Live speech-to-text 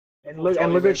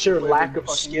And look at your lack of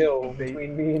skill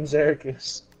between me and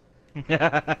Zeracus.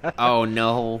 Oh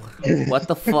no. What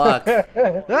the fuck?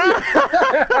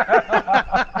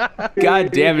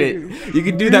 God damn it. You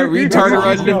can do that retard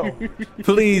run.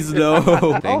 Please no.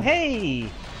 Oh hey.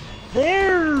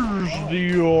 There's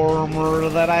the armor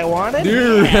that I wanted.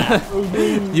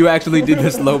 Dude. You actually did the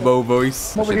slow-mo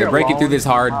voice. Should I break it through this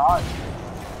hard? Can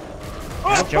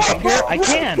I jump up here? I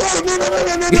can.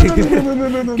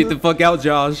 Get the fuck out,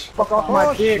 Josh. Fuck off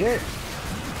my dick.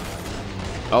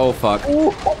 Oh fuck.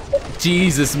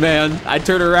 Jesus, man. I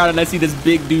turn around and I see this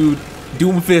big dude.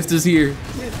 Doomfist is here.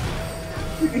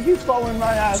 He's following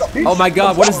my ass. Oh my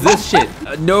god, what is this shit?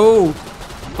 No.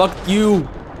 Fuck you.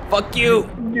 Fuck you.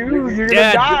 Dude, you're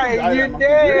Dead. gonna die. You're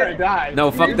dead. Die.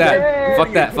 No, fuck that.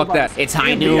 Fuck that. Fuck that. It's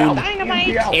high noon.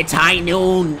 It's high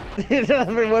noon.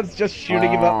 Everyone's just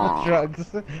shooting him up with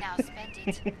drugs. Now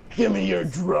spend it. Give me your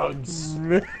drugs.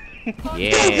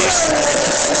 Yeah.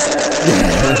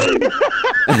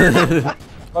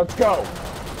 Let's go.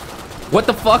 What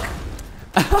the fuck?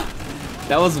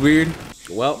 That was weird.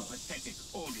 Well.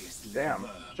 Damn.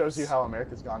 Shows you how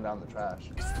America's gone down the trash.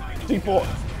 C4.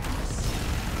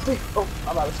 Oh,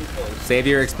 I'm out of C4s. Save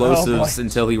your explosives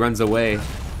until he runs away.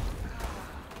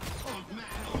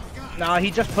 Nah,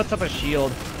 he just puts up a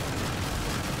shield.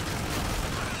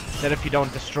 That if you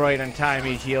don't destroy it in time,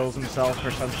 he heals himself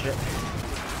or some shit.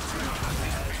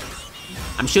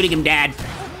 I'm shooting him, Dad.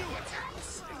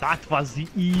 That was the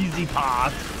easy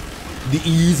part. The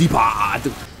easy part.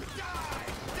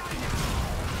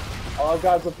 All I've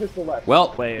got is a pistol left.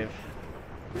 Well, Wave.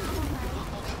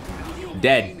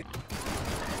 dead.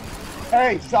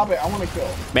 Hey, stop it. I want to kill.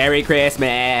 Merry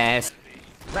Christmas.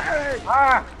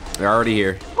 Ah. They're already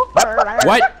here. What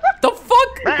the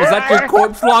fuck? Was that your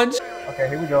corpse launch? Okay,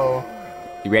 here we go.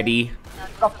 You ready?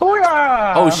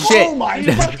 Booyah! Oh shit. Oh my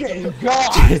fucking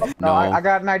god. No, I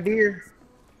got an idea.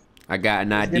 I got an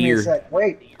Give me a idea. sec.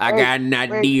 Wait. I got an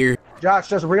idea. Josh,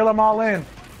 just reel them all in.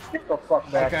 Get the fuck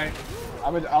back. Okay.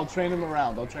 I'll train him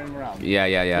around. I'll train him around.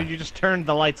 Yeah. Dude, you just turned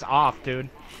the lights off, dude.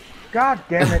 God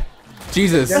damn it.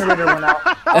 Jesus. Generator went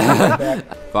out. I'll be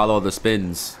back. Follow the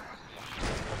spins.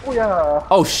 Booyah!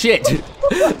 Oh shit.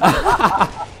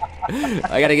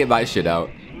 I gotta get my shit out.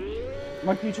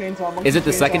 Monkey chainsaw. Monkey Is it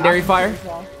the chainsaw, secondary monkey fire?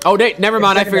 chainsaw. Oh, never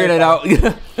mind. I figured it out.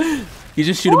 You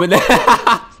just shoot him in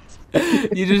the.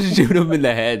 You just shoot him in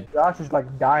the head. Josh is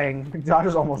like dying. Josh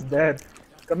is almost dead.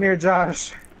 Come here,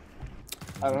 Josh.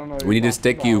 I don't know. We need to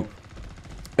stick you.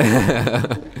 You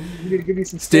need to give me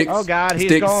some Sticks. Oh god, he's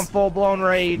Sticks. going full-blown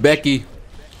rage. Becky.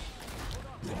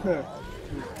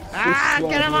 Ah,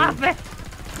 get him off me!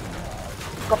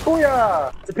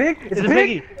 Kapooyah! It's a pig? It's a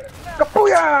piggy!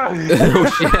 Kapooyah! Oh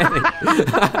shit.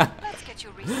 Let's get you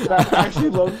restarted. That actually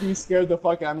low-key scared the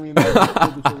fuck out of me. In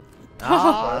that.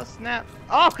 Oh, snap.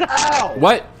 Oh, Ow!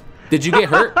 What? Did you get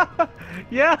hurt?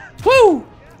 yeah. Woo!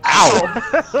 Ow!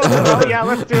 Oh, yeah,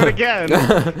 let's do it again.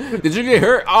 Did you get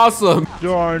hurt? Awesome.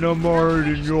 Dynamite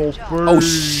in your face. Oh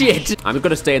shit! I'm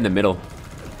gonna stay in the middle.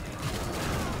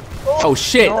 Oh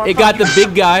shit! It got the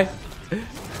big guy.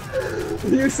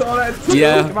 You saw that too?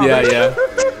 Yeah.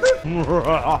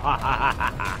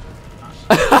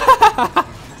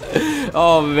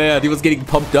 Oh man, he was getting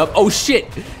pumped up. Oh shit!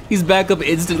 He's back up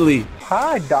instantly.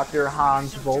 Hi, Dr.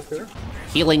 Hans Volker.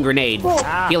 Healing grenade.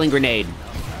 Healing grenade.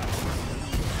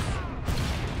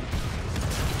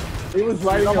 He was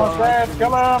right Almost dead. Kill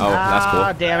him. Oh, that's cool.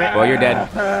 Ah, damn it. Well, you're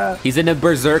dead. He's in a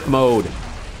berserk mode.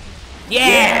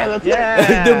 Yeah!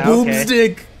 Yeah. The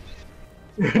boomstick.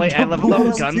 Okay. Wait, I leveled up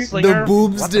gunslinger. The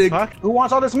boomstick. What the fuck? Who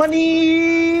wants all this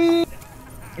money?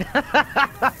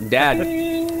 Dad. I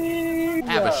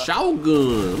have a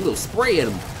shotgun. I'm gonna spray at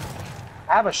him.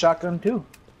 I have a shotgun too.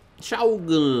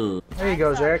 Shotgun. There you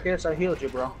go, Zeracus. I healed you,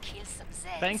 bro. Here's some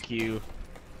Zeds. Thank you.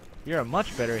 You're a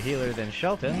much better healer than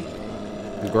Shelton.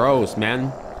 Gross,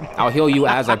 man. I'll heal you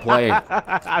as I play.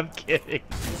 I'm kidding.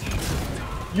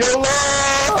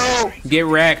 YOLO! Get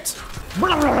wrecked.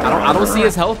 I don't see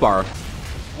his health bar.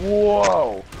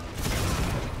 Whoa.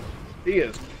 He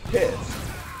is pissed.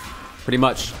 Pretty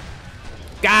much.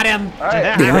 Got him. All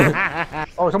right.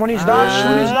 Oh, someone needs dodge.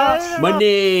 Someone needs dodge.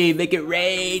 Money, make it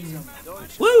rain.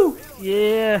 Woo!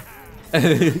 Yeah.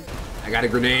 I got a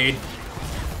grenade.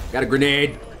 Got a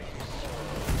grenade.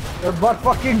 They're butt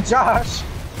fucking Josh.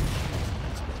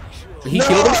 He No,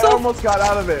 killed I himself? almost got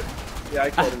out of it. Yeah,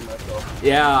 I killed him myself.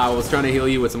 Yeah, I was trying to heal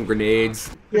you with some grenades.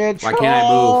 Get Why can't I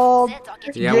move? Zeds, I'll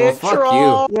get you. Yeah, well,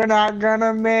 fuck you. You're not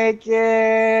gonna make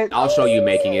it. I'll show you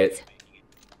making it.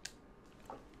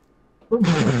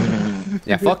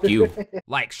 Yeah, fuck you.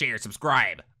 Like, share,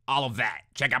 subscribe, all of that.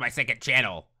 Check out my second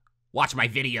channel. Watch my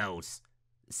videos.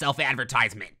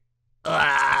 self-advertisement.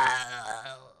 Ugh.